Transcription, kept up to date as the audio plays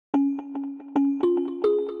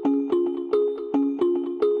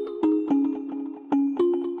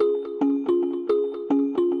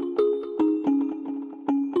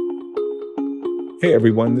Hey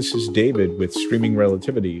everyone, this is David with Streaming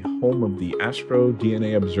Relativity, home of the Astro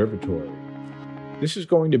DNA Observatory. This is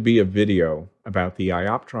going to be a video about the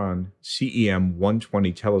iOptron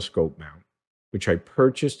CEM120 telescope mount, which I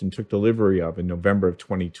purchased and took delivery of in November of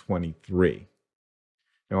 2023.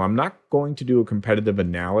 Now, I'm not going to do a competitive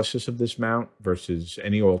analysis of this mount versus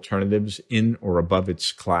any alternatives in or above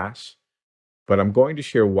its class, but I'm going to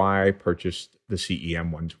share why I purchased the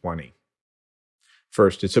CEM120.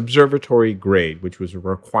 First, it's observatory grade, which was a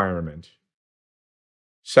requirement.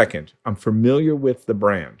 Second, I'm familiar with the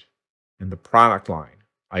brand and the product line.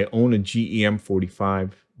 I own a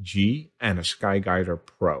GEM45G and a Skyguider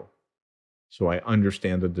Pro, so I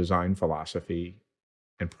understand the design philosophy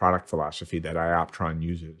and product philosophy that iOptron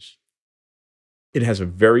uses. It has a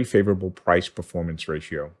very favorable price-performance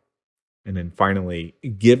ratio. And then finally,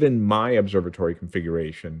 given my observatory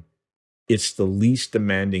configuration, it's the least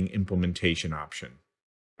demanding implementation option.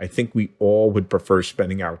 I think we all would prefer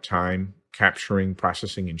spending our time capturing,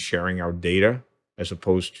 processing, and sharing our data as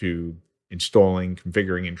opposed to installing,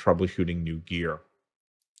 configuring, and troubleshooting new gear.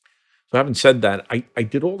 So having said that, I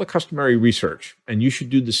did all the customary research, and you should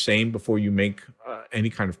do the same before you make any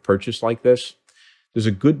kind of purchase like this. There's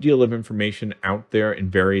a good deal of information out there in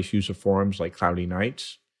various user forums like Cloudy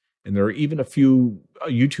Nights, and there are even a few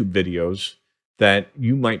YouTube videos that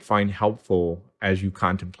you might find helpful as you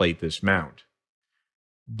contemplate this mount.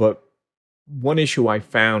 But one issue I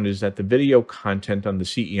found is that the video content on the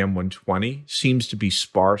CEM120 seems to be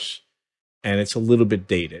sparse and it's a little bit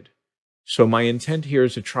dated. So my intent here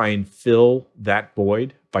is to try and fill that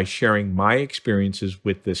void by sharing my experiences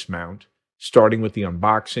with this mount, starting with the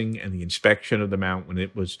unboxing and the inspection of the mount when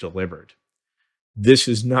it was delivered. This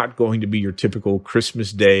is not going to be your typical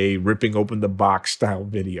Christmas Day, ripping open the box style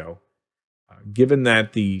video. Given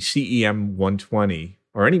that the CEM120,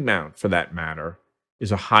 or any mount for that matter,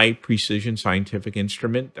 is a high precision scientific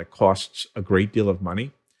instrument that costs a great deal of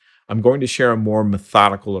money, I'm going to share a more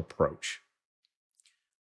methodical approach.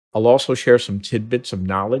 I'll also share some tidbits of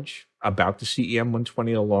knowledge about the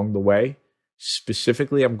CEM120 along the way.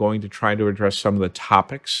 Specifically, I'm going to try to address some of the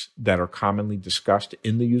topics that are commonly discussed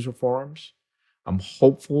in the user forums. I'm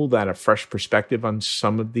hopeful that a fresh perspective on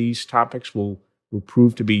some of these topics will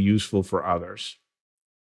prove to be useful for others.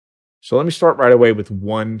 So let me start right away with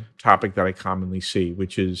one topic that I commonly see,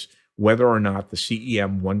 which is whether or not the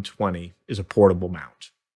CEM120 is a portable mount.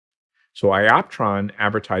 So iOptron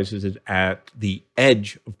advertises it at the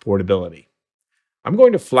edge of portability. I'm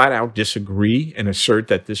going to flat out disagree and assert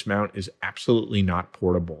that this mount is absolutely not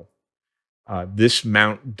portable. This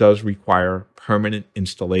mount does require permanent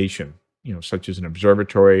installation, such as an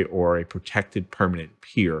observatory or a protected permanent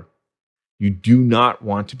pier. You do not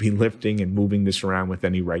want to be lifting and moving this around with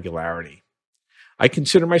any regularity. I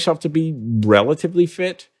consider myself to be relatively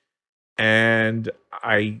fit, and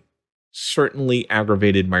I certainly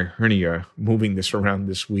aggravated my hernia moving this around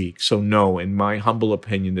this week. So no, in my humble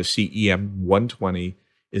opinion, the CEM120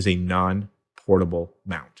 is a non-portable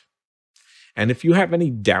mount. And if you have any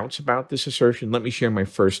doubts about this assertion, let me share my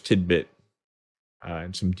first tidbit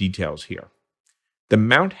and some details here. The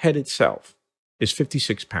mount head itself is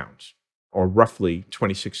 56 pounds. Or roughly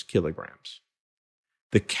 26 kilograms.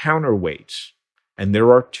 The counterweights, and there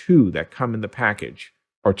are two that come in the package,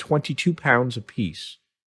 are 22 pounds apiece,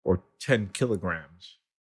 or 10 kilograms.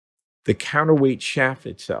 The counterweight shaft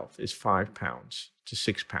itself is 5 pounds to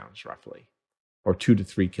 6 pounds roughly, or 2 to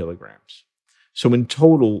 3 kilograms. So in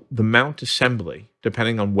total, the mount assembly,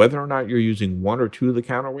 depending on whether or not you're using one or two of the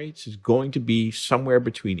counterweights, is going to be somewhere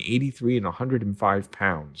between 83 and 105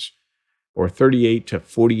 pounds, or 38 to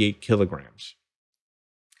 48 kilograms.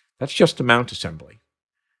 That's just the mount assembly.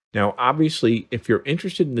 Now, obviously, if you're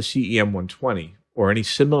interested in the CEM120 or any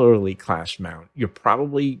similarly classed mount, you're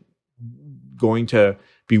probably going to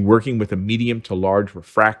be working with a medium to large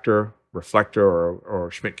reflector, or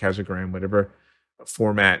Schmidt-Cassegrain, whatever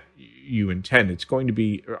format you intend. It's going to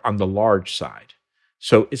be on the large side.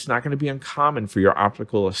 So it's not going to be uncommon for your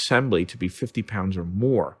optical assembly to be 50 pounds or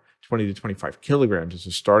more. 20 to 25 kilograms is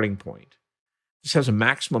a starting point. This has a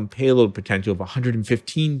maximum payload potential of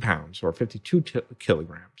 115 pounds or 52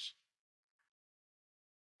 kilograms.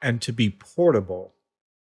 And to be portable,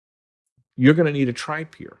 you're going to need a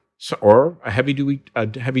tri-pier or a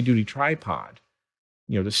heavy-duty tripod,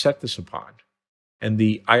 to set this upon. And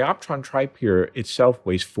the iOptron tri-pier itself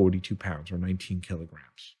weighs 42 pounds or 19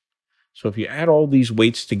 kilograms. So if you add all these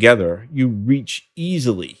weights together, you reach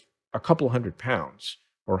easily a couple hundred pounds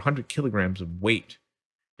or 100 kilograms of weight.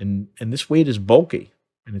 And this weight is bulky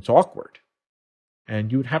and it's awkward.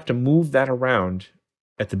 And you would have to move that around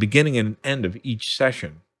at the beginning and end of each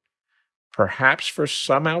session. Perhaps for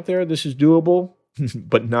some out there, this is doable.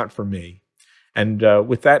 but not for me. And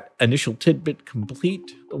with that initial tidbit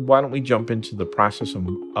complete, why don't we jump into the process of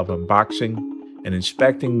unboxing and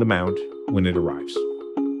inspecting the mount when it arrives.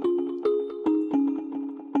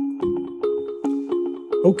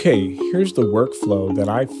 Okay, here's the workflow that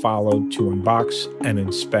I followed to unbox and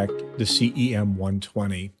inspect the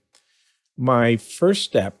CEM120. My first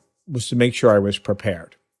step was to make sure I was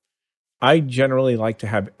prepared. I generally like to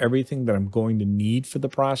have everything that I'm going to need for the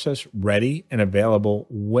process ready and available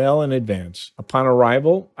well in advance. Upon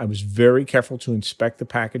arrival, I was very careful to inspect the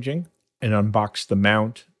packaging and unbox the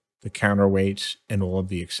mount, the counterweights, and all of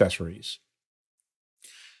the accessories.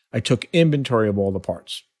 I took inventory of all the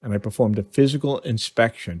parts, and I performed a physical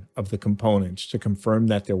inspection of the components to confirm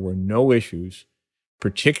that there were no issues,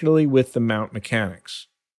 particularly with the mount mechanics.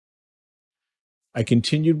 I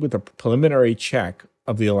continued with a preliminary check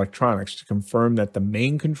of the electronics to confirm that the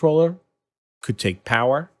main controller could take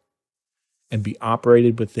power and be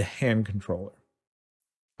operated with the hand controller.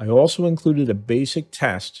 I also included a basic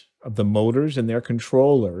test of the motors and their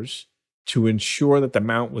controllers to ensure that the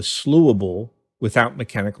mount was slewable without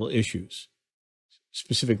mechanical issues,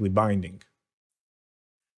 specifically binding.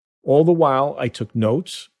 All the while, I took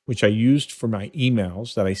notes, which I used for my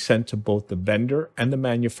emails that I sent to both the vendor and the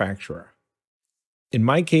manufacturer. In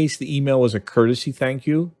my case, the email was a courtesy thank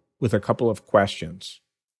you with a couple of questions.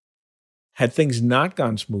 Had things not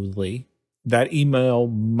gone smoothly, that email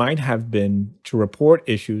might have been to report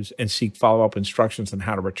issues and seek follow-up instructions on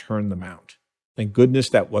how to return the mount. Thank goodness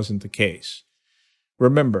that wasn't the case.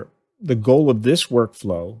 Remember, the goal of this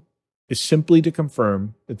workflow is simply to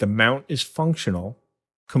confirm that the mount is functional,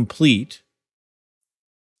 complete,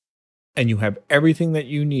 and you have everything that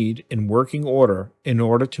you need in working order in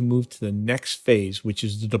order to move to the next phase, which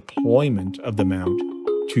is the deployment of the mount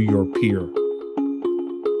to your peer.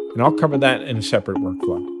 And I'll cover that in a separate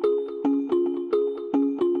workflow.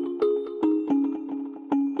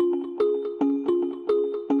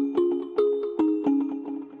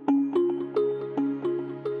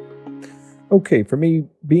 Okay, for me,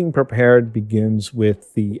 being prepared begins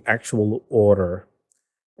with the actual order.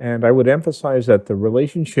 And I would emphasize that the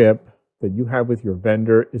relationship that you have with your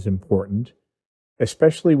vendor is important,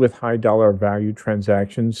 especially with high dollar value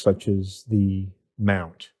transactions such as the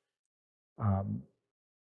mount.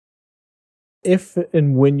 If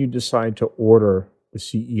and when you decide to order the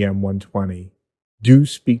CEM120, do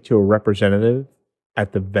speak to a representative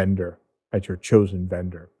at the vendor, at your chosen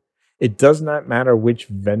vendor. It does not matter which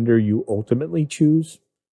vendor you ultimately choose.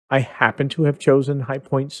 I happen to have chosen High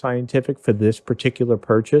Point Scientific for this particular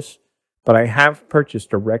purchase, but I have purchased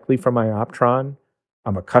directly from iOptron.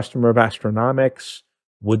 I'm a customer of Astronomics,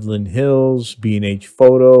 Woodland Hills, B&H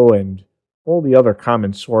Photo, and all the other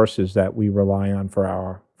common sources that we rely on for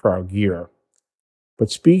our gear. But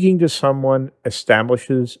speaking to someone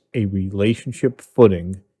establishes a relationship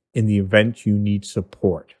footing in the event you need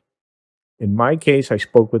support. In my case, I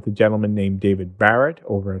spoke with a gentleman named David Barrett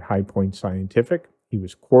over at High Point Scientific. He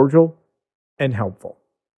was cordial and helpful.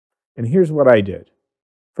 And here's what I did.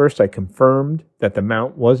 First, I confirmed that the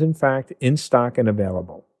mount was in fact in stock and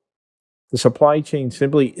available. The supply chain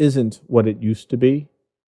simply isn't what it used to be.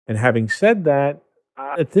 And having said that,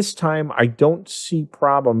 at this time, I don't see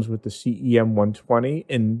problems with the CEM120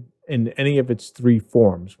 in any of its three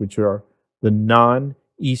forms, which are the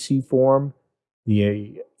non-EC form,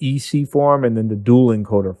 the EC form, and then the dual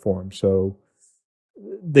encoder form. So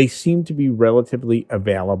they seem to be relatively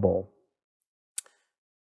available.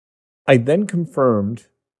 I then confirmed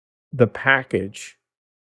the package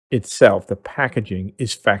itself, the packaging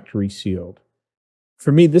is factory sealed.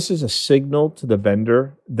 For me, this is a signal to the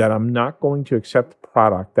vendor that I'm not going to accept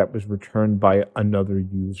product that was returned by another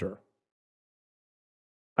user.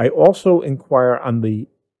 I also inquire on the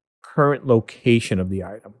current location of the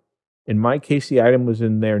item. In my case, the item was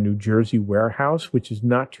in their New Jersey warehouse, which is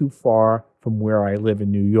not too far from where I live in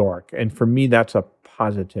New York. And for me, that's a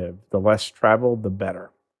positive. The less travel, the better.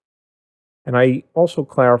 And I also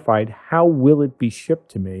clarified how will it be shipped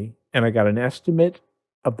to me, and I got an estimate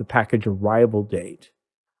of the package arrival date.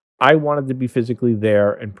 I wanted to be physically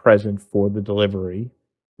there and present for the delivery.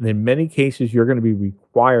 And in many cases, you're going to be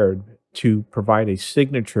required to provide a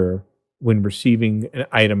signature when receiving an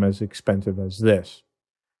item as expensive as this.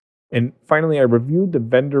 And finally, I reviewed the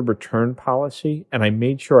vendor return policy, and I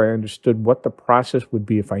made sure I understood what the process would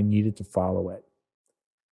be if I needed to follow it.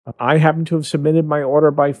 I happen to have submitted my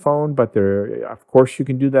order by phone, but of course, you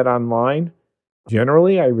can do that online.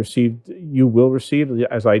 Generally, you will receive,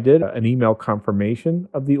 as I did, an email confirmation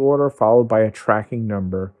of the order followed by a tracking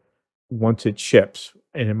number once it ships.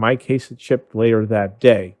 And in my case, it shipped later that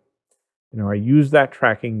day. I use that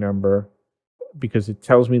tracking number because it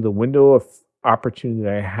tells me the window of opportunity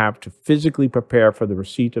that I have to physically prepare for the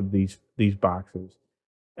receipt of these boxes.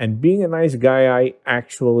 And being a nice guy, I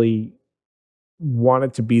actually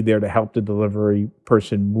wanted to be there to help the delivery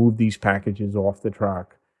person move these packages off the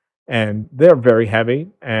truck. And they're very heavy,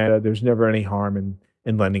 and there's never any harm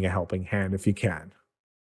in lending a helping hand if you can.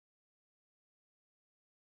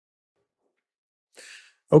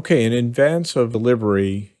 Okay, in advance of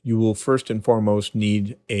delivery, you will first and foremost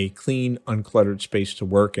need a clean, uncluttered space to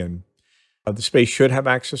work in. The space should have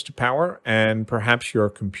access to power and perhaps your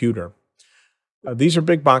computer. These are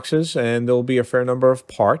big boxes, and there will be a fair number of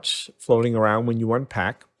parts floating around when you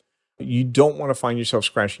unpack. You don't want to find yourself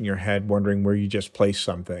scratching your head wondering where you just placed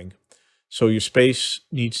something. So your space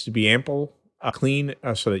needs to be ample, clean,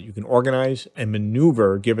 so that you can organize and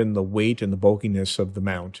maneuver given the weight and the bulkiness of the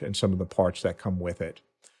mount and some of the parts that come with it.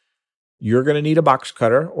 You're going to need a box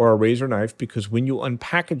cutter or a razor knife because when you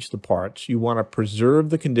unpackage the parts, you want to preserve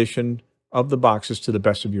the condition of the boxes to the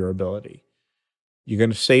best of your ability. You're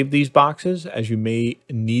going to save these boxes as you may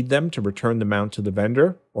need them to return the mount to the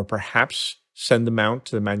vendor or perhaps send the mount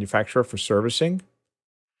to the manufacturer for servicing.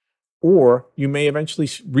 Or you may eventually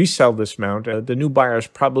resell this mount. The new buyer is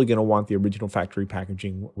probably going to want the original factory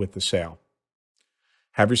packaging with the sale.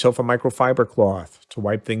 Have yourself a microfiber cloth to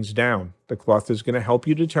wipe things down. The cloth is going to help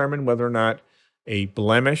you determine whether or not a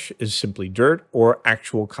blemish is simply dirt or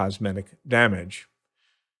actual cosmetic damage.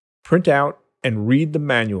 Print out and read the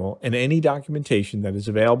manual and any documentation that is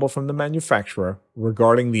available from the manufacturer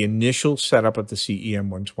regarding the initial setup of the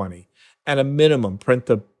CEM120. At a minimum, print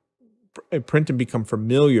and become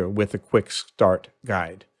familiar with a quick start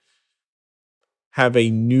guide. Have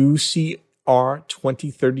a new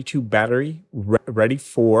CR2032 battery ready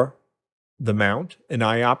for the mount. An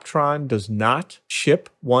iOptron does not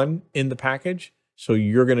ship one in the package, so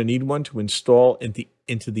you're going to need one to install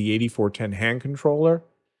into the 8410 hand controller.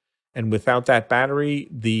 And without that battery,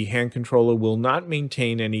 the hand controller will not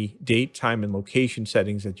maintain any date, time, and location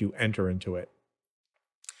settings that you enter into it.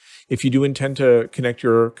 If you do intend to connect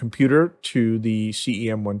your computer to the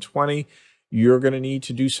CEM120, you're going to need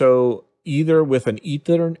to do so either with an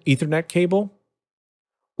Ethernet cable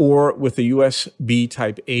or with a USB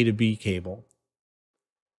type A to B cable.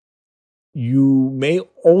 You may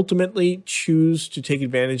ultimately choose to take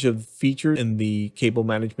advantage of features in the cable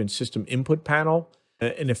management system input panel.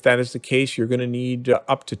 And if that is the case, you're going to need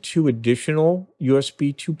up to 2 additional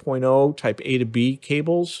USB 2.0 type A to B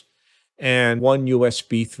cables and 1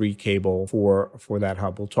 USB 3 cable for that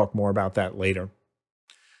hub. We'll talk more about that later.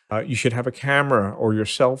 You should have a camera or your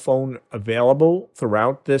cell phone available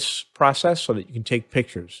throughout this process so that you can take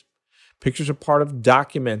pictures. Pictures are part of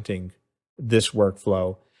documenting this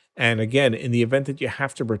workflow. And again, in the event that you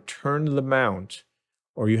have to return the mount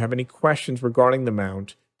or you have any questions regarding the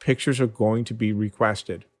mount, pictures are going to be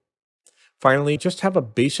requested. Finally, just have a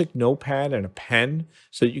basic notepad and a pen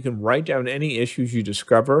so that you can write down any issues you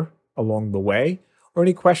discover along the way or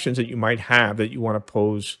any questions that you might have that you want to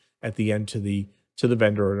pose at the end to the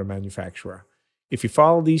vendor or the manufacturer. If you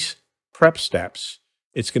follow these prep steps,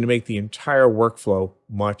 it's going to make the entire workflow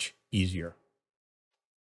much easier.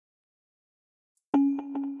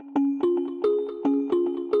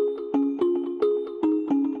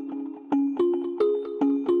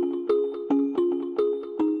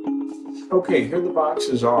 Okay, here the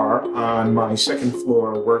boxes are on my second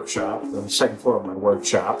floor workshop, the second floor of my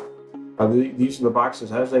workshop. These are the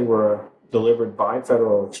boxes as they were delivered by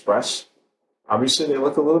Federal Express. Obviously, they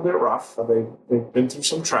look a little bit rough. They've been through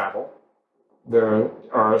some travel. There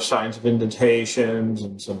are signs of indentations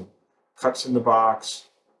and some cuts in the box.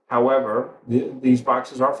 However, these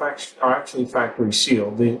boxes are actually factory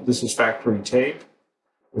sealed. This is factory tape.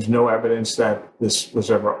 There's no evidence that this was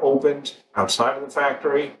ever opened outside of the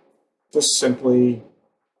factory. Just simply,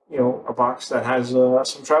 a box that has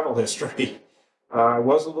some travel history. I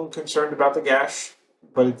was a little concerned about the gash,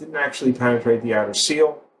 but it didn't actually penetrate the outer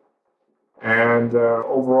seal. And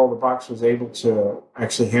overall, the box was able to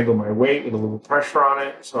actually handle my weight with a little pressure on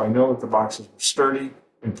it. So I know that the boxes were sturdy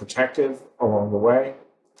and protective along the way.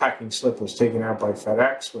 Packing slip was taken out by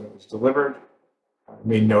FedEx when it was delivered. I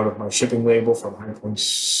made note of my shipping label from High Point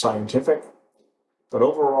Scientific. But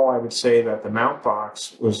overall, I would say that the mount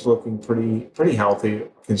box was looking pretty healthy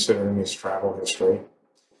considering its travel history.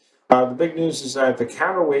 The big news is that the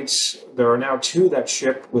counterweights, there are now 2 that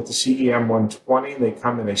ship with the CEM120. They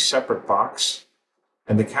come in a separate box.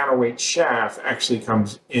 And the counterweight shaft actually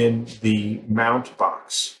comes in the mount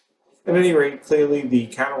box. At any rate, clearly the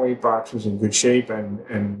counterweight box was in good shape.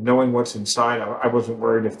 And knowing what's inside, I wasn't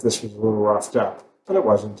worried if this was a little roughed up. But it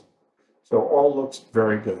wasn't. So all looks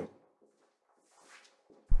very good.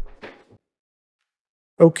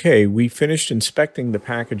 Okay, we finished inspecting the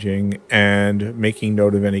packaging and making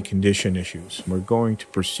note of any condition issues. We're going to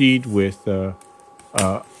proceed with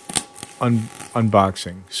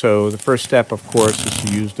unboxing. So the first step, of course, is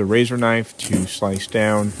to use the razor knife to slice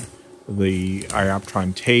down the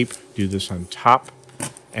iOptron tape. Do this on top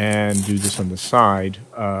and do this on the side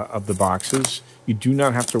of the boxes. You do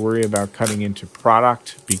not have to worry about cutting into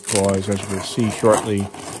product because, as we'll see shortly,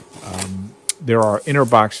 there are inner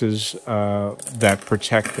boxes that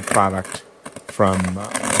protect the product from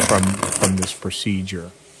this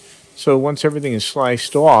procedure. So once everything is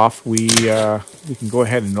sliced off, we can go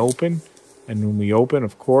ahead and open. And when we open,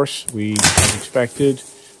 of course, as expected,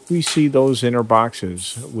 we see those inner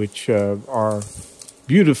boxes, which are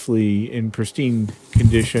beautifully in pristine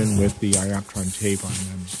condition with the iOptron tape on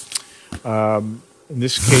them. In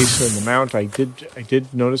this case, in the mount, I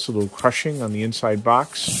did notice a little crushing on the inside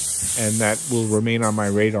box, and that will remain on my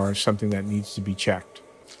radar as something that needs to be checked.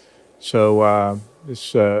 So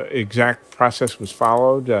this exact process was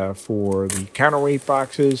followed for the counterweight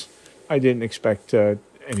boxes. I didn't expect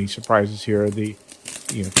any surprises here. The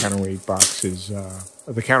counterweight boxes,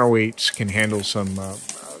 the counterweights can handle some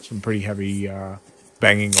pretty heavy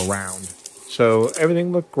banging around. So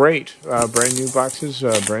everything looked great. Brand new boxes,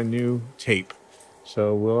 brand new tape.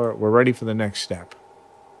 So we're ready for the next step.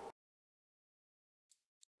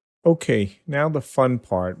 Okay, now the fun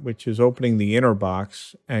part, which is opening the inner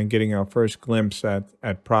box and getting our first glimpse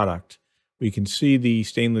at product. We can see the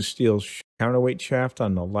stainless steel counterweight shaft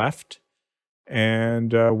on the left,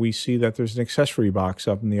 and we see that there's an accessory box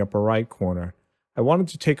up in the upper right corner. I wanted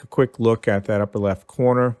to take a quick look at that upper left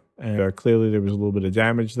corner, and clearly there was a little bit of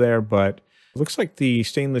damage there, but it looks like the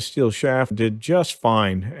stainless steel shaft did just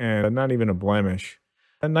fine and not even a blemish.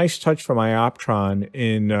 A nice touch from iOptron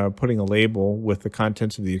in putting a label with the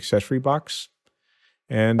contents of the accessory box.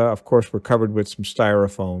 And of course, we're covered with some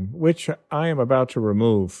styrofoam, which I am about to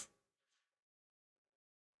remove.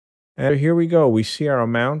 And here we go. We see our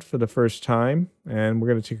mount for the first time, and we're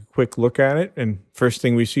going to take a quick look at it. And first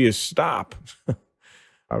thing we see is stop.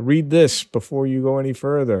 Read this before you go any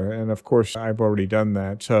further. And of course, I've already done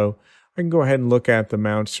that. So I can go ahead and look at the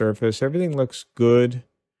mount surface. Everything looks good.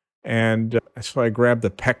 And so I grabbed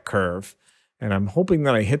the PEC curve, and I'm hoping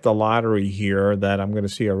that I hit the lottery here, that I'm going to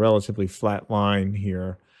see a relatively flat line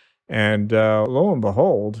here. And lo and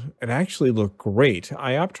behold, it actually looked great.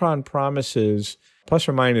 iOptron promises plus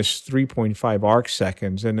or minus 3.5 arc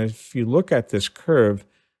seconds. And if you look at this curve,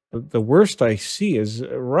 the worst I see is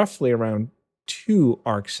roughly around 2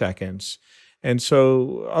 arc seconds. And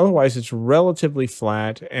so otherwise it's relatively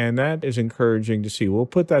flat, and that is encouraging to see. We'll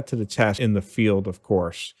put that to the test in the field, of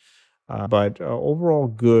course. But overall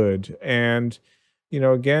good. And,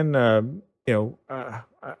 again, I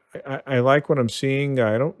like what I'm seeing.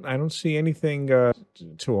 I don't see anything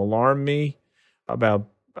to alarm me about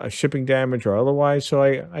shipping damage or otherwise. So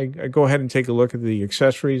I go ahead and take a look at the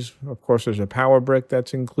accessories. Of course, there's a power brick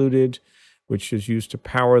that's included, which is used to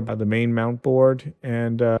power the main mount board.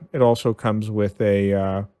 And it also comes with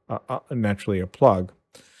naturally a plug.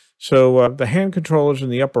 So the hand controllers in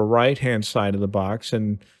the upper right-hand side of the box,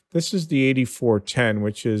 and this is the 8410,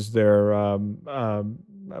 which is their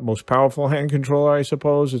most powerful hand controller, I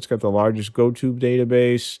suppose. It's got the largest GoTube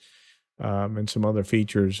database and some other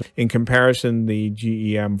features. In comparison, the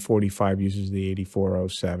GEM45 uses the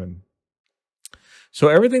 8407. So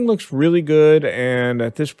everything looks really good, and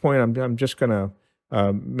at this point, I'm just going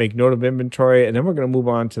to make note of inventory, and then we're going to move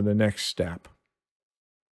on to the next step.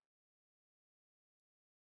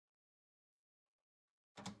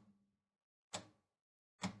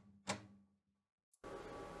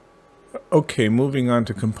 Okay, moving on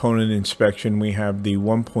to component inspection, we have the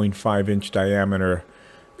 1.5-inch diameter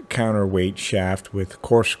counterweight shaft with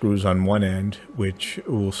core screws on one end, which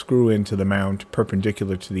will screw into the mount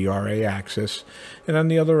perpendicular to the RA axis. And on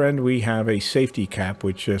the other end, we have a safety cap,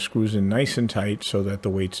 which screws in nice and tight so that the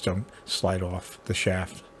weights don't slide off the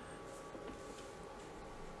shaft.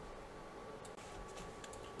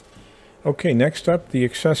 Okay, next up, the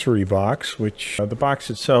accessory box, which the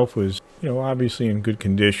box itself was, obviously in good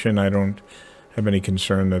condition. I don't have any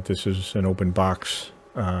concern that this is an open box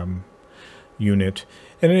unit.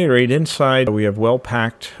 At any rate, inside we have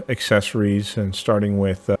well-packed accessories, and starting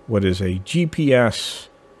with what is a GPS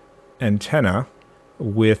antenna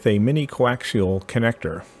with a mini coaxial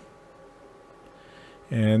connector.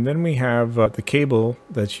 And then we have the cable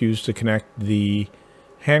that's used to connect the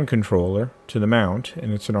hand controller to the mount,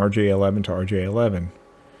 and it's an RJ11 to RJ11.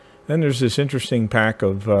 Then there's this interesting pack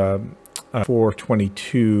of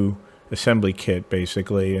 422 assembly kit,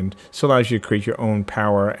 basically, and this allows you to create your own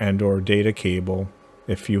power and or data cable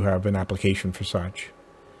if you have an application for such.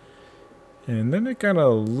 And then it got a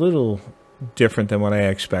little different than what I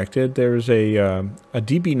expected. There's a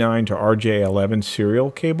DB9 to RJ11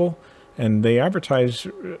 serial cable, and they advertise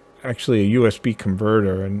actually a USB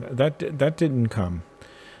converter, and that didn't come.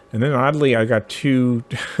 And then oddly, I got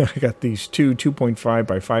I got these two 2.5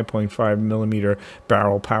 by 5.5 millimeter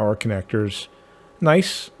barrel power connectors.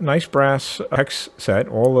 Nice brass hex set.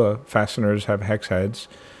 All the fasteners have hex heads.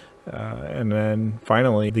 And then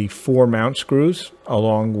finally, the 4 mount screws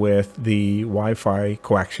along with the Wi-Fi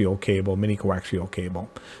coaxial cable, mini coaxial cable.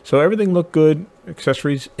 So everything looked good,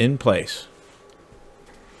 accessories in place.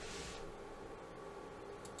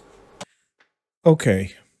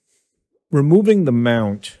 Okay, removing the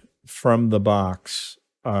mount from the box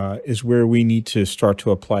is where we need to start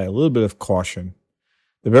to apply a little bit of caution.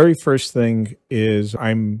 The very first thing is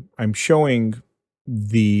I'm showing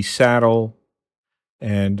the saddle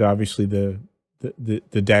and obviously the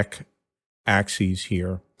deck axes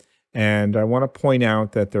here. And I want to point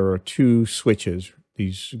out that there are 2 switches,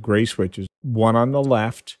 these gray switches, one on the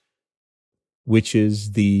left, which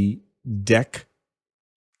is the deck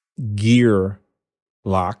gear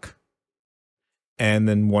lock, and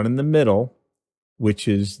then one in the middle, which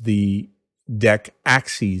is the deck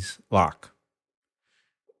axes lock.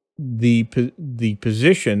 The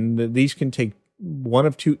position that these can take one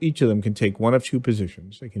of two, each of them can take one of 2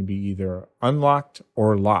 positions. They can be either unlocked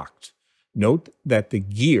or locked. Note that the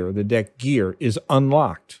deck gear is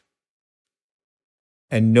unlocked.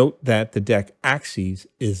 And note that the deck axis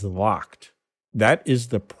is locked. That is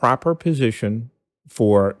the proper position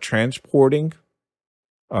for transporting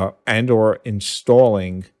and or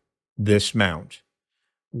installing this mount.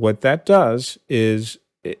 What that does is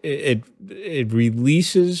it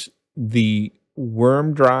releases the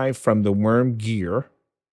worm drive from the worm gear,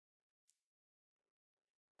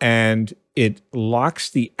 and it locks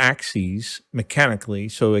the axes mechanically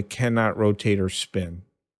so it cannot rotate or spin.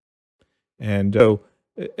 And so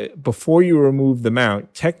before you remove the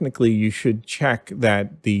mount, technically you should check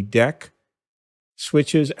that the deck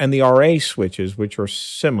switches and the RA switches, which are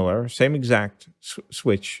similar, same exact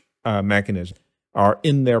switch mechanism, are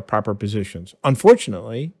in their proper positions.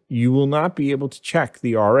 Unfortunately, you will not be able to check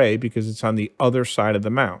the RA because it's on the other side of the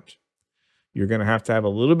mount. You're going to have a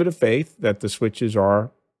little bit of faith that the switches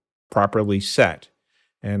are properly set.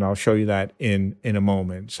 And I'll show you that in a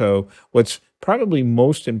moment. So what's probably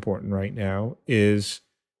most important right now is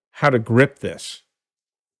how to grip this.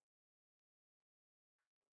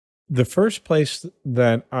 The first place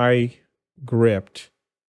that I gripped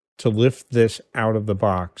to lift this out of the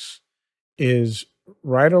box is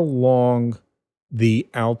right along the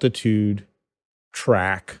altitude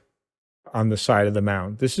track on the side of the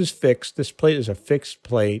mount. This is fixed. This plate is a fixed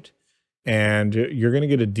plate, and you're going to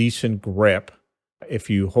get a decent grip if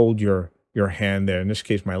you hold your hand there. In this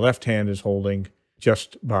case, my left hand is holding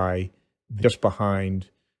just behind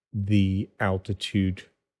the altitude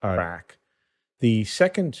track. The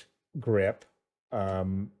second grip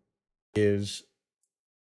is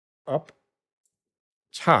up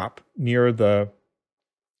top near the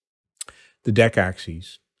deck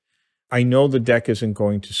axes. I know the deck isn't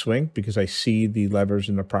going to swing because I see the levers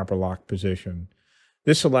in the proper lock position.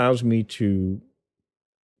 This allows me to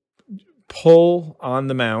pull on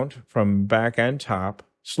the mount from back and top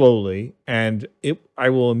slowly, and I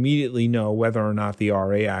will immediately know whether or not the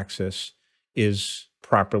RA axis is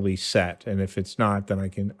properly set. And if it's not, then I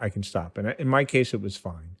can stop. And in my case, it was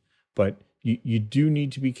fine. But you do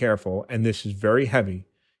need to be careful, and this is very heavy.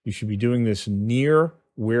 You should be doing this near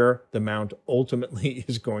where the mount ultimately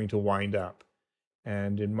is going to wind up.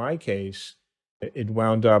 And in my case, it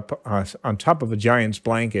wound up on top of a giant's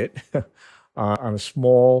blanket on a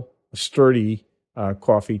small, sturdy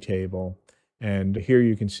coffee table. And here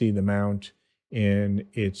you can see the mount in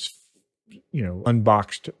its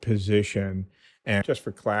unboxed position. And just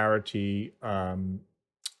for clarity,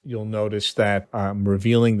 you'll notice that I'm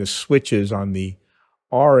revealing the switches on the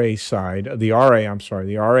RA side, the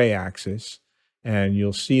RA axis, and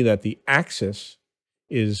you'll see that the axis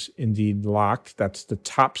is indeed locked. That's the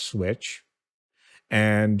top switch.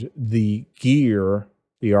 And the gear,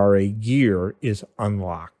 the RA gear, is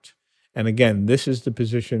unlocked. And again, this is the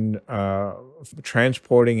position for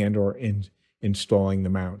transporting and or installing the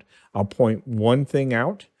mount. I'll point one thing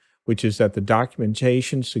out, which is that the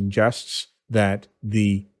documentation suggests that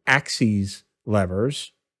the axes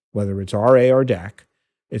levers, whether it's RA or deck,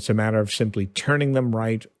 it's a matter of simply turning them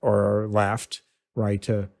right or left, right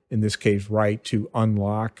to, in this case, right to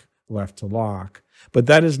unlock, left to lock. But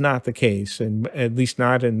that is not the case, and at least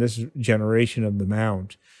not in this generation of the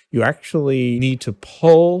mount. You actually need to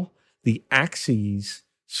pull the axes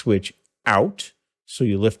switch out, so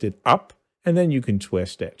you lift it up, and then you can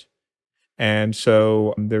twist it. And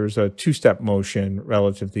so there's a two-step motion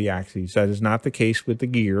relative to the axes. That is not the case with the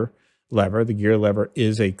gear lever. The gear lever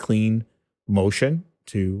is a clean motion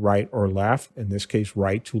to right or left, in this case,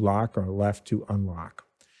 right to lock or left to unlock.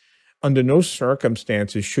 Under no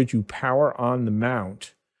circumstances should you power on the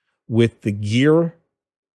mount with the gear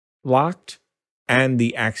locked and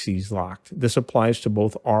the axes locked. This applies to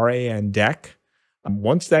both RA and deck.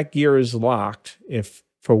 Once that gear is locked, if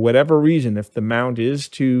for whatever reason, if the mount is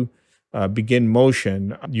to begin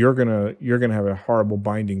motion, you're gonna have a horrible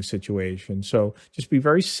binding situation. So just be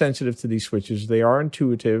very sensitive to these switches. They are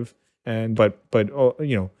intuitive, and but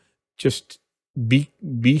you know, just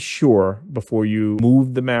be sure before you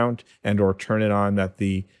move the mount and or turn it on that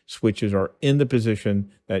the switches are in the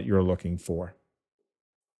position that you're looking for.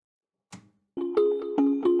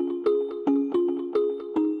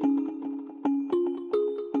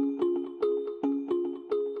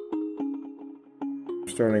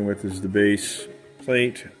 Starting with is the base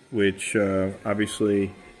plate, which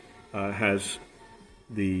obviously has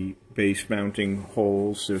the base mounting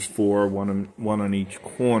holes. There's four, one on each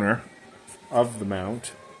corner of the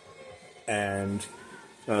mount, and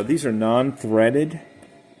these are non-threaded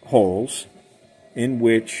holes in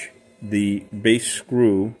which the base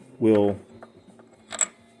screw will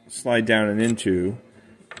slide down and into.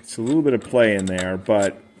 It's a little bit of play in there,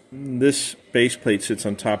 but this base plate sits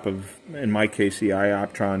on top of, in my case, the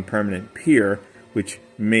iOptron permanent pier, which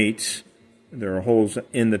mates. There are holes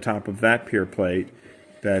in the top of that pier plate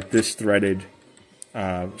that this threaded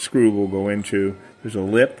screw will go into. There's a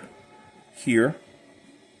lip here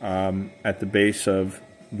at the base of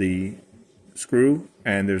the screw,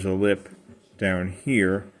 and there's a lip down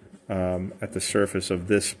here at the surface of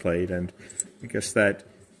this plate, and I guess that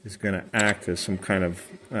is going to act as some kind of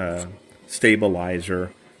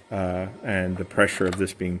stabilizer, and the pressure of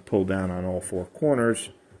this being pulled down on all four corners,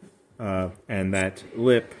 and that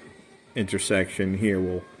lip intersection here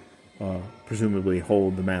will presumably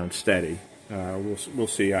hold the mount steady. We'll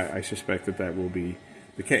see. I suspect that will be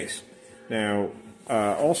the case. Now,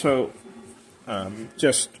 also,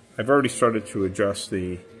 I've already started to adjust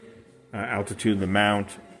the altitude of the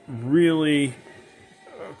mount. Really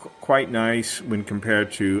quite nice when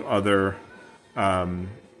compared to other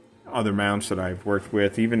mounts that I've worked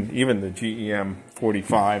with, even the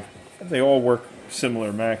CEM120. They all work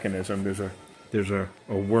similar mechanism. There's a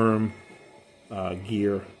worm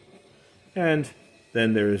gear, and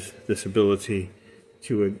then there's this ability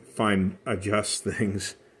to adjust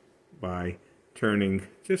things by turning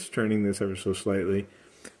this ever so slightly,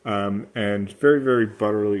 and very, very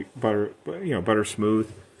butter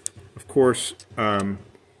smooth. Of course, there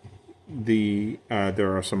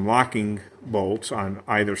are some locking bolts on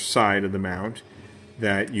either side of the mount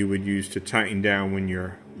that you would use to tighten down when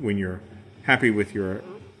you're happy with your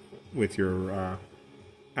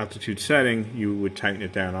altitude setting. You would tighten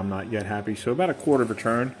it down. I'm not yet happy, so about a quarter of a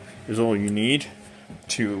turn is all you need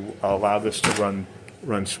to allow this to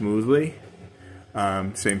run smoothly.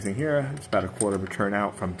 Same thing here. It's about a quarter of a turn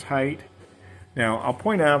out from tight. Now I'll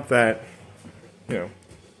point out that,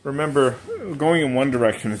 remember, going in one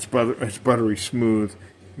direction it's buttery smooth.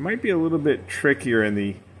 It might be a little bit trickier in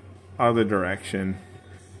the other direction.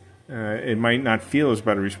 It might not feel as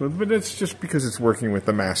buttery smooth, but it's just because it's working with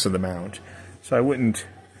the mass of the mount. So I wouldn't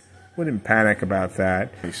panic about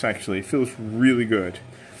that. Actually, it feels really good.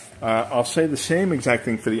 I'll say the same exact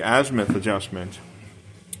thing for the azimuth adjustment.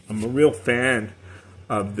 I'm a real fan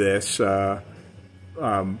of this.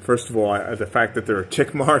 First of all, the fact that there are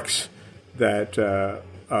tick marks that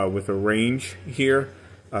with a range here,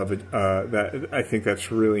 that I think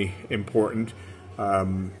that's really important.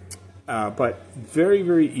 But very,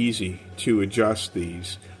 very easy to adjust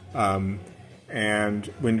these, and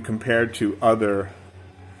when compared to other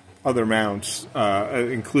mounts,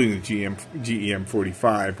 including the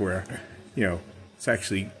GEM45, where it's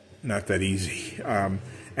actually not that easy,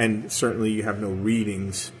 and certainly you have no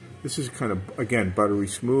readings. This is kind of, again, buttery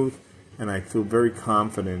smooth, and I feel very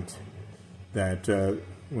confident that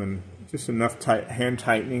when just enough hand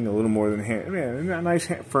tightening, a little more than a nice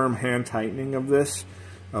firm hand tightening of this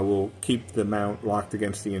will keep the mount locked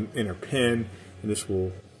against the inner pin, and this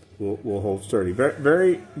will hold sturdy. Very,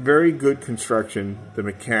 very, very good construction. The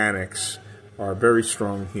mechanics are very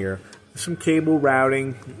strong here. Some cable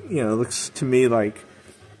routing, it looks to me like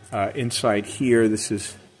inside here this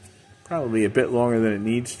is probably a bit longer than it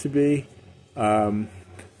needs to be,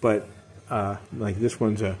 but like this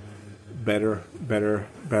one's a better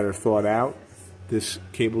thought out, this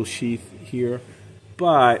cable sheath here,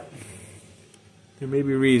 but there may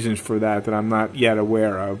be reasons for that I'm not yet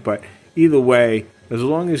aware of. But either way, as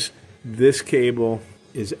long as this cable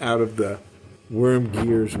is out of the worm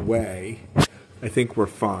gear's way, I think we're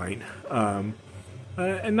fine. And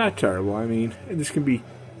not terrible. I mean, this can be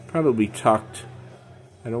probably tucked.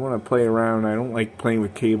 I don't want to play around. I don't like playing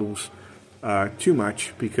with cables too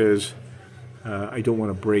much because I don't want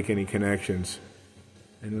to break any connections.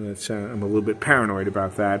 I know that's, I'm a little bit paranoid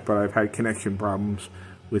about that, but I've had connection problems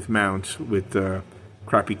with mounts with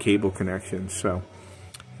crappy cable connections. So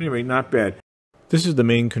anyway, not bad. This is the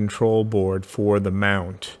main control board for the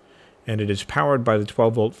mount, and it is powered by the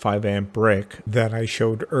 12-volt 5-amp brick that I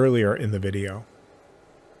showed earlier in the video.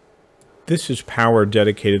 This is power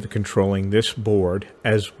dedicated to controlling this board,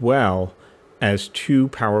 as well as 2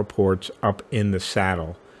 power ports up in the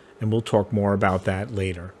saddle, and we'll talk more about that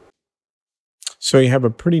later. So you have a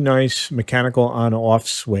pretty nice mechanical on-off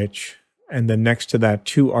switch, and then next to that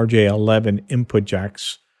 2 RJ11 input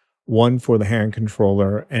jacks, one for the hand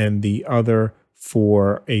controller and the other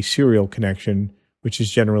for a serial connection, which is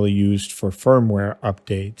generally used for firmware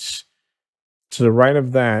updates. To the right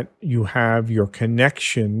of that, you have your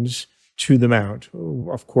connections to the mount.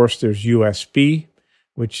 Of course, there's USB,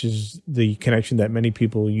 which is the connection that many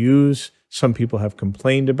people use. Some people have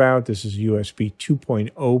complained about. This is USB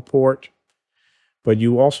 2.0 port. But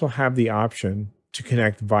you also have the option to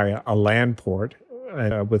connect via a LAN port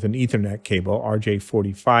with an Ethernet cable,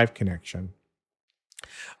 RJ45 connection.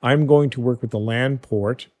 I'm going to work with the LAN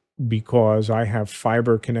port because I have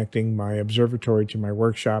fiber connecting my observatory to my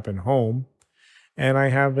workshop and home, and I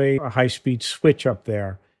have a high-speed switch up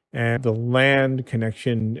there. And the LAN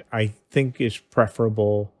connection, I think, is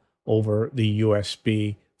preferable over the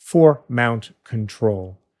USB for mount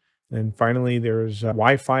control. And finally, there's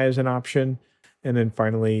Wi-Fi as an option. And then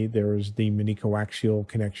finally, there's the mini coaxial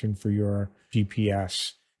connection for your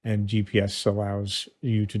GPS. And GPS allows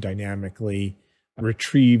you to dynamically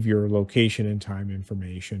retrieve your location and time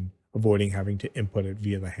information, avoiding having to input it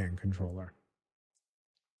via the hand controller.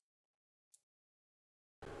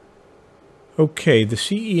 Okay, the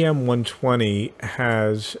CEM120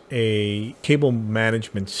 has a cable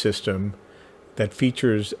management system that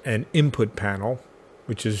features an input panel,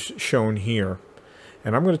 which is shown here.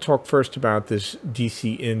 And I'm going to talk first about this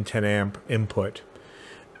DC in 10 amp input.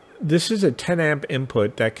 This is a 10 amp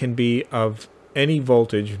input that can be of any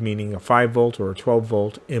voltage, meaning a 5 volt or a 12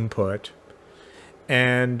 volt input.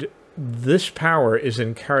 And this power is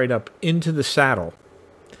then carried up into the saddle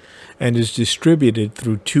and is distributed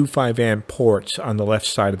through 2 5-amp ports on the left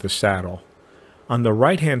side of the saddle. On the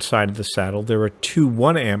right-hand side of the saddle, there are 2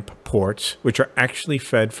 1-amp ports, which are actually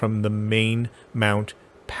fed from the main mount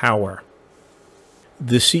power.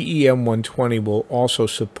 The CEM120 will also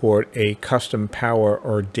support a custom power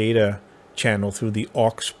or data channel through the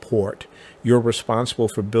aux port. You're responsible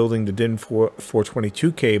for building the DIN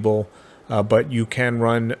 422 cable, but you can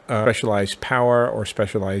run specialized power or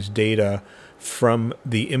specialized data from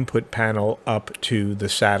the input panel up to the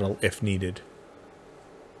saddle if needed.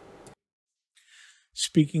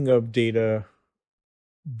 Speaking of data,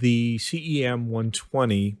 the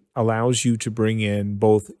CEM120 allows you to bring in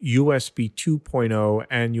both USB 2.0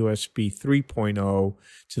 and USB 3.0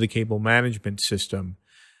 to the cable management system.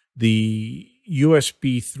 The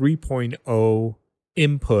USB 3.0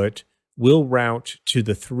 input will route to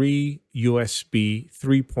the 3 USB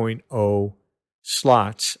 3.0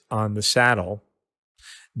 slots on the saddle.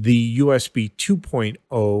 The USB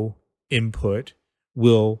 2.0 input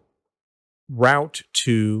will route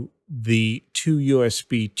to the 2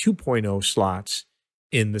 USB 2.0 slots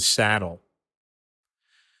in the saddle.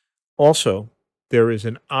 Also, there is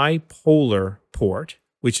an iPolar port,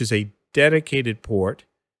 which is a dedicated port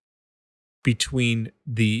between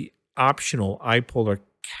the optional iPolar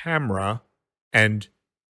camera and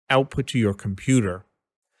output to your computer,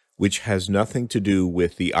 which has nothing to do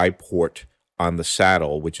with the iPort on the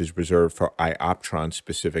saddle, which is reserved for iOptron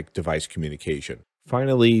specific device communication.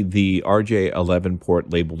 Finally, the RJ11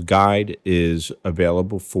 port labeled guide is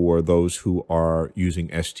available for those who are using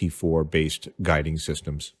ST4 based guiding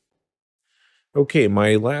systems. Okay,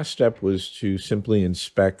 my last step was to simply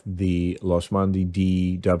inspect the Losmandy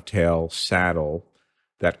D dovetail saddle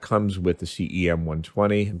that comes with the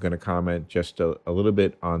CEM120. I'm going to comment just a little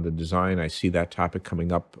bit on the design. I see that topic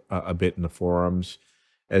coming up a bit in the forums,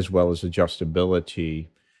 as well as adjustability.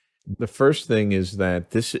 The first thing is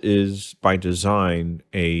that this is, by design,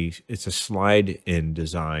 it's a slide-in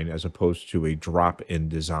design as opposed to a drop-in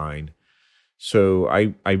design. So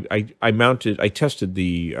I tested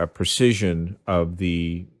the precision of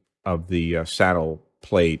the saddle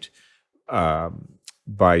plate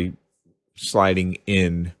by sliding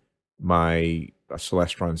in my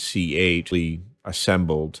Celestron C8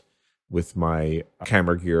 assembled with my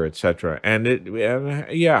camera gear, etc. And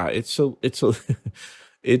yeah, it's a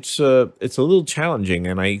it's a little challenging.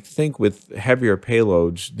 And I think with heavier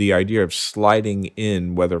payloads, the idea of sliding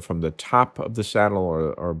in, whether from the top of the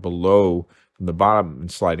saddle or below from the bottom,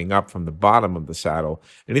 and sliding up from the bottom of the saddle,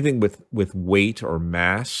 anything with weight or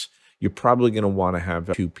mass, you're probably going to want to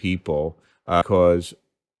have two people, because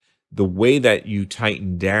the way that you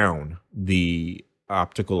tighten down the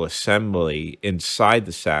optical assembly inside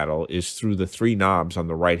the saddle is through the three knobs on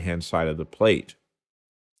the right-hand side of the plate.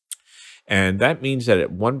 And that means that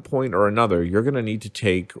at one point or another, you're going to need to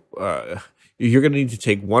take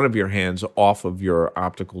one of your hands off of your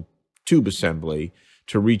optical tube assembly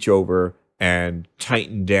to reach over and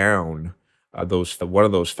tighten down one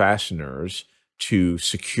of those fasteners to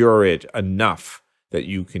secure it enough that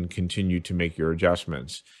you can continue to make your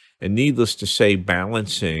adjustments. And needless to say,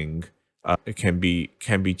 balancing it can be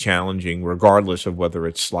challenging, regardless of whether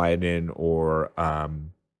it's slide in or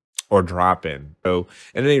drop in. So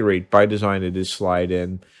at any rate, by design, it is slide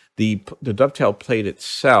in. The dovetail plate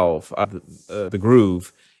itself, the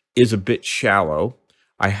groove, is a bit shallow.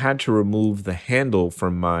 I had to remove the handle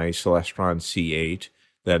from my Celestron C8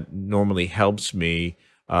 that normally helps me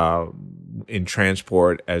in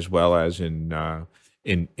transport as well as in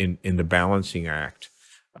the balancing act.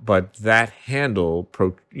 But that handle,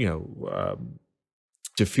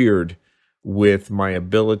 interfered with my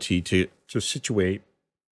ability to situate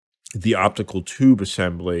the optical tube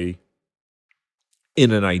assembly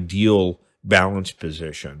in an ideal balanced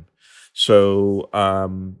position. So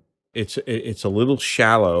it's a little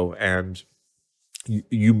shallow, and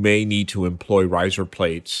you may need to employ riser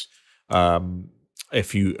plates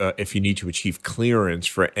if you need to achieve clearance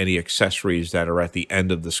for any accessories that are at the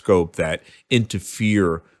end of the scope that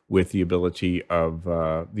interfere with the ability of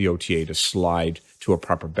the OTA to slide to a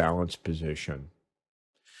proper balance position.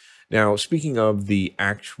 Now, speaking of the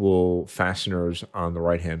actual fasteners on the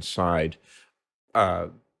right-hand side,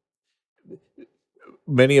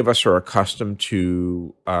 many of us are accustomed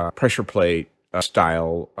to pressure plate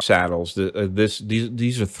style saddles.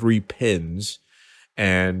 These are 3 pins,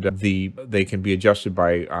 and they can be adjusted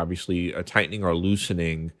by obviously tightening or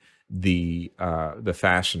loosening the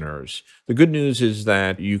fasteners. The good news is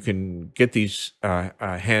that you can get these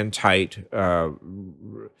hand tight,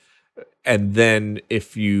 and then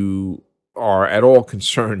if you are at all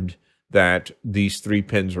concerned that these 3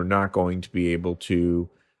 pins are not going to be able to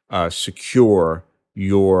secure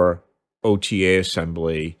your OTA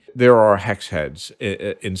assembly, there are hex heads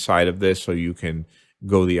inside of this, so you can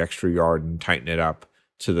go the extra yard and tighten it up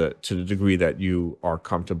to the degree that you are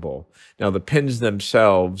comfortable. Now, the pins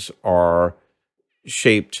themselves are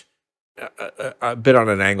shaped a bit on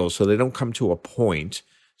an angle, so they don't come to a point,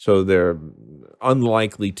 so they're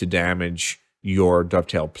unlikely to damage your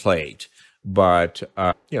dovetail plate. But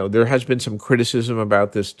there has been some criticism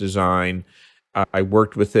about this design. I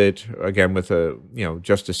worked with it again with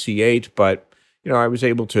just a C8, but I was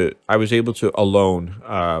able to alone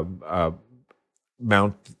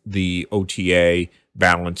mount the OTA,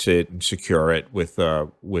 balance it, and secure it with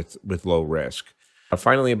low risk.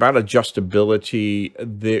 Finally, about adjustability,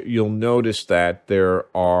 you'll notice that there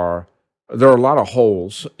are a lot of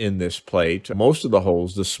holes in this plate. Most of the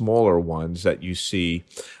holes, the smaller ones that you see,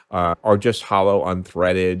 are just hollow,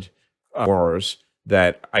 unthreaded cores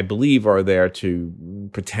that I believe are there to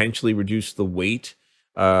potentially reduce the weight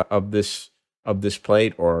of this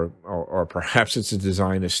plate, or perhaps it's a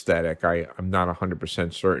design aesthetic. I'm not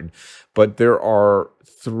 100% certain, but there are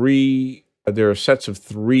sets of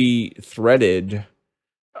 3 threaded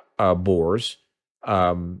bores,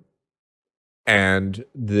 and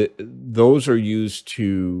those are used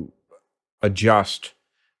to adjust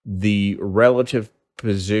the relative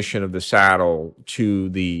position of the saddle to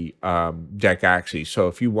the deck axis. So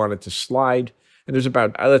if you wanted to slide, and there's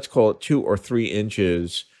about, let's call it 2 or 3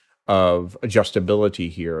 inches of adjustability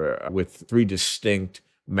here with 3 distinct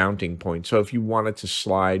mounting points. So if you wanted to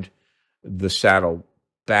slide the saddle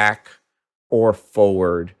back or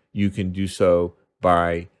forward, you can do so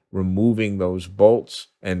by removing those bolts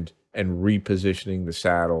and repositioning the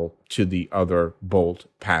saddle to the other bolt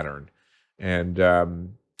pattern. And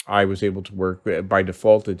I was able to work by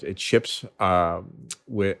default. It ships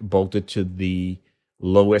bolted to the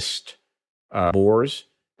lowest bores,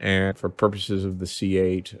 and for purposes of the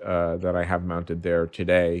C8 that I have mounted there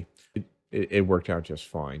today, it worked out just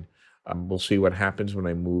fine. We'll see what happens when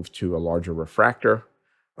I move to a larger refractor,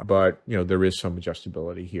 but there is some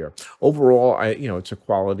adjustability here. Overall, it's a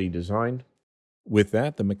quality design. With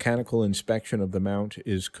that, the mechanical inspection of the mount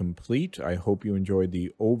is complete. I hope you enjoyed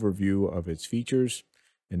the overview of its features,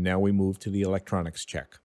 and now we move to the electronics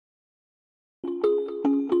check.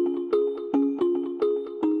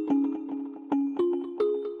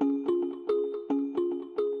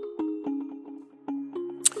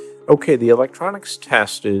 Okay, the electronics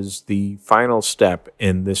test is the final step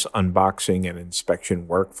in this unboxing and inspection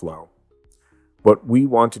workflow. What we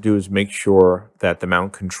want to do is make sure that the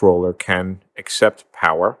mount controller can accept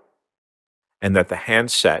power and that the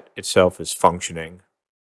handset itself is functioning.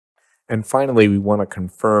 And finally, we want to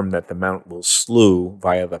confirm that the mount will slew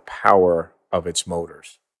via the power of its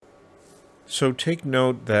motors. So take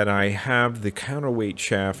note that I have the counterweight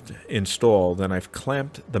shaft installed and I've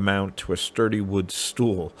clamped the mount to a sturdy wood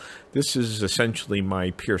stool. This is essentially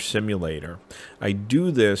my peer simulator. I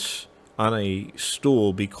do this on a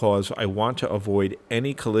stool because I want to avoid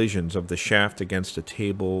any collisions of the shaft against a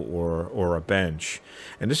table or a bench.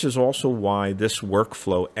 And this is also why this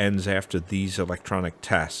workflow ends after these electronic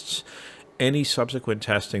tests. Any subsequent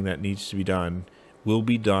testing that needs to be done will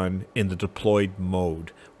be done in the deployed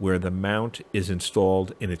mode, where the mount is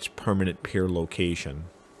installed in its permanent peer location.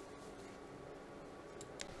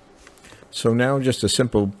 So now just a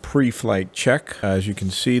simple pre-flight check. As you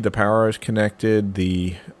can see, the power is connected,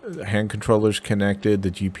 the hand controller is connected,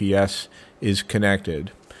 the GPS is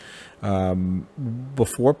connected.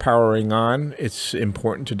 Before powering on, it's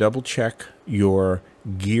important to double check your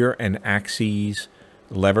gear and axes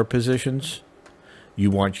lever positions.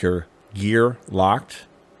 You want your gear locked.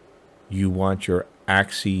 You want your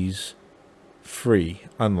axes free,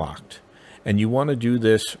 unlocked. And you want to do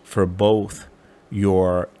this for both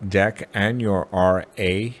your deck and your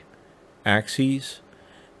RA axes.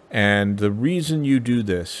 And the reason you do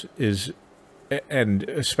this is, and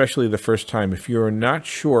especially the first time, if you're not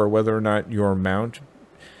sure whether or not your mount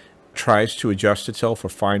tries to adjust itself or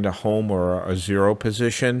find a home or a zero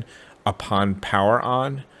position upon power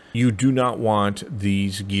on, you do not want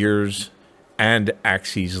these gears and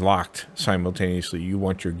axes locked simultaneously. You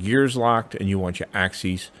want your gears locked and you want your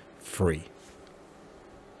axes free.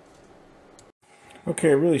 Okay,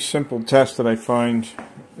 a really simple test that I find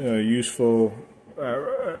useful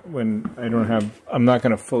when I'm not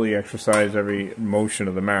going to fully exercise every motion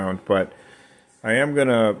of the mount, but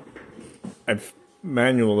I've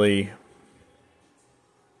manually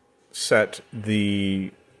set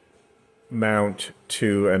the mount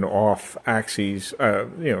to an off axis,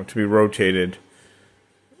 to be rotated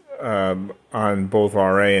on both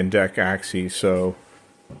RA and deck axes. So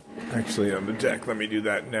actually on the deck, let me do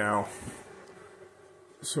that now.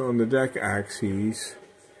 So on the deck axes,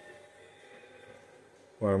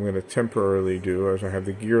 what I'm going to temporarily do is I have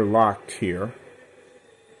the gear locked here.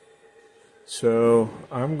 So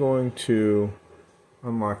I'm going to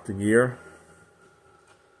unlock the gear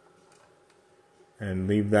and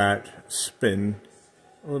leave that spin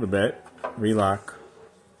a little bit, relock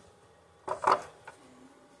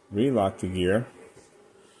the gear,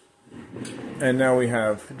 and now we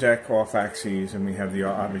have deck off axes and we have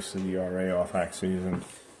obviously the RA off axes. And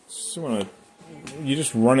you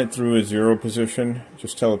just run it through a zero position.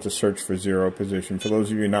 Just tell it to search for zero position. For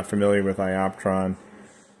those of you not familiar with iOptron,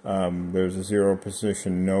 there's a zero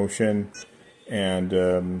position notion,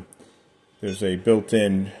 and there's a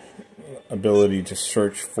built-in ability to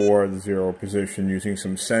search for the zero position using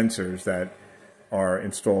some sensors that are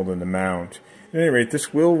installed in the mount. At any rate,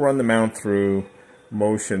 this will run the mount through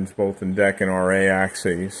motions both in deck and RA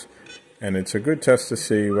axes, and it's a good test to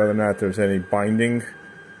see whether or not there's any binding.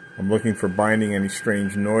 I'm looking for binding, any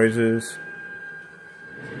strange noises,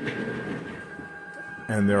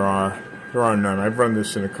 and there are none. I've run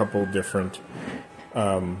this in a couple different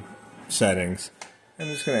settings. And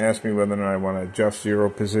it's going to ask me whether or not I want to adjust zero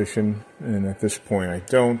position, and at this point I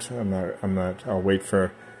don't. I'm not. I'll wait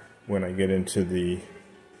for when I get into the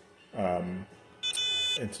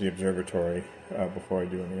observatory before I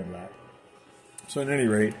do any of that. So at any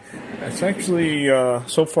rate, it's actually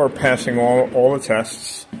so far passing all the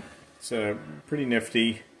tests. It's pretty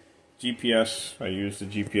nifty. GPS. I used the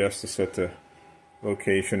GPS to set the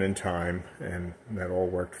location and time, and that all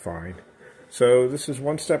worked fine. So this is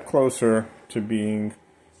one step closer to being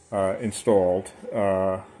installed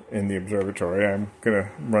in the observatory. I'm going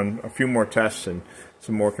to run a few more tests and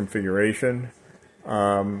some more configuration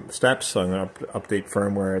steps. I'm going to update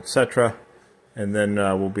firmware, etc. And then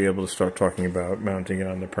we'll be able to start talking about mounting it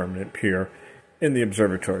on the permanent pier in the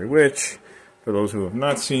observatory, which, for those who have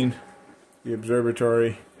not seen the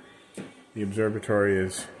observatory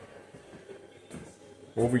is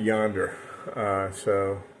over yonder.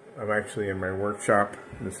 So I'm actually in my workshop.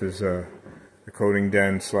 This is the coding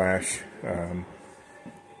den slash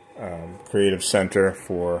creative center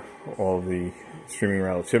for all the streaming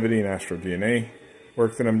relativity and astro-DNA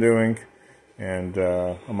work that I'm doing. And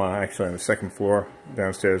I'm actually on the second floor.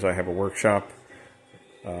 Downstairs I have a workshop.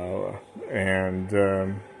 And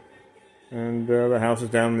the house is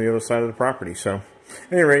down on the other side of the property. So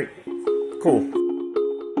At any rate, cool.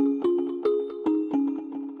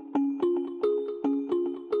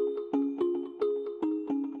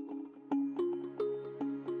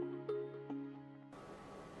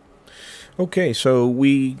 Okay, so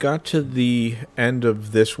we got to the end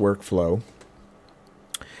of this workflow,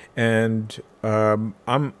 and I'm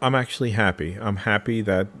actually happy. I'm happy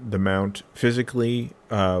that the mount physically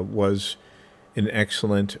was in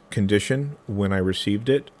excellent condition when I received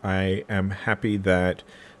it. I am happy that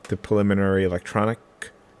the preliminary electronic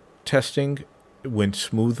testing went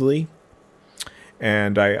smoothly.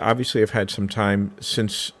 And I obviously have had some time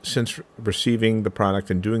since receiving the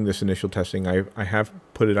product and doing this initial testing. I have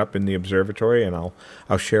put it up in the observatory, and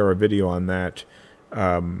I'll share a video on that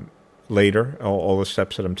later. All the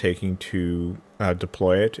steps that I'm taking to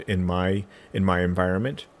deploy it in my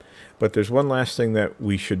environment. But there's one last thing that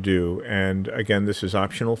we should do, and again, this is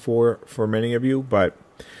optional for many of you, but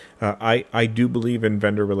I do believe in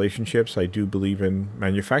vendor relationships. I do believe in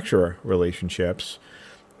manufacturer relationships.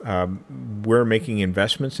 We're making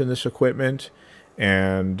investments in this equipment,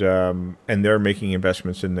 and they're making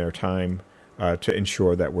investments in their time to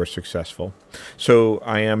ensure that we're successful. So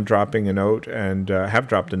I am dropping a note, and have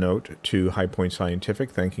dropped a note to High Point Scientific,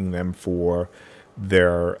 thanking them for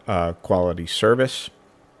their quality service.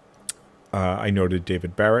 I noted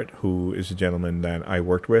David Barrett, who is a gentleman that I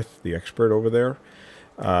worked with, the expert over there,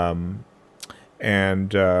 and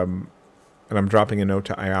I'm dropping a note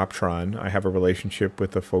to iOptron. I have a relationship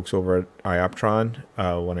with the folks over at iOptron.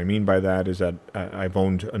 What I mean by that is that I've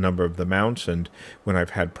owned a number of the mounts, and when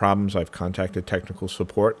I've had problems, I've contacted technical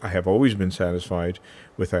support. I have always been satisfied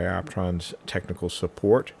with iOptron's technical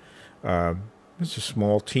support. It's a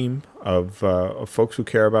small team of folks who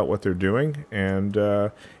care about what they're doing, and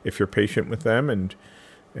if you're patient with them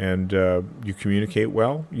and you communicate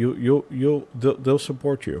well, they'll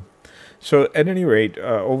support you. So at any rate,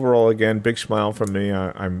 overall, again, big smile from me.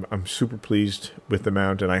 I'm super pleased with the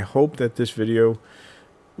mount, and I hope that this video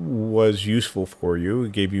was useful for you.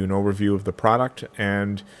 It gave you an overview of the product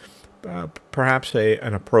and perhaps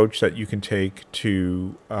an approach that you can take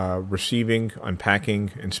to receiving,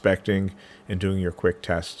 unpacking, inspecting, and doing your quick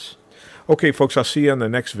tests. Okay, folks, I'll see you on the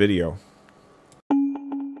next video.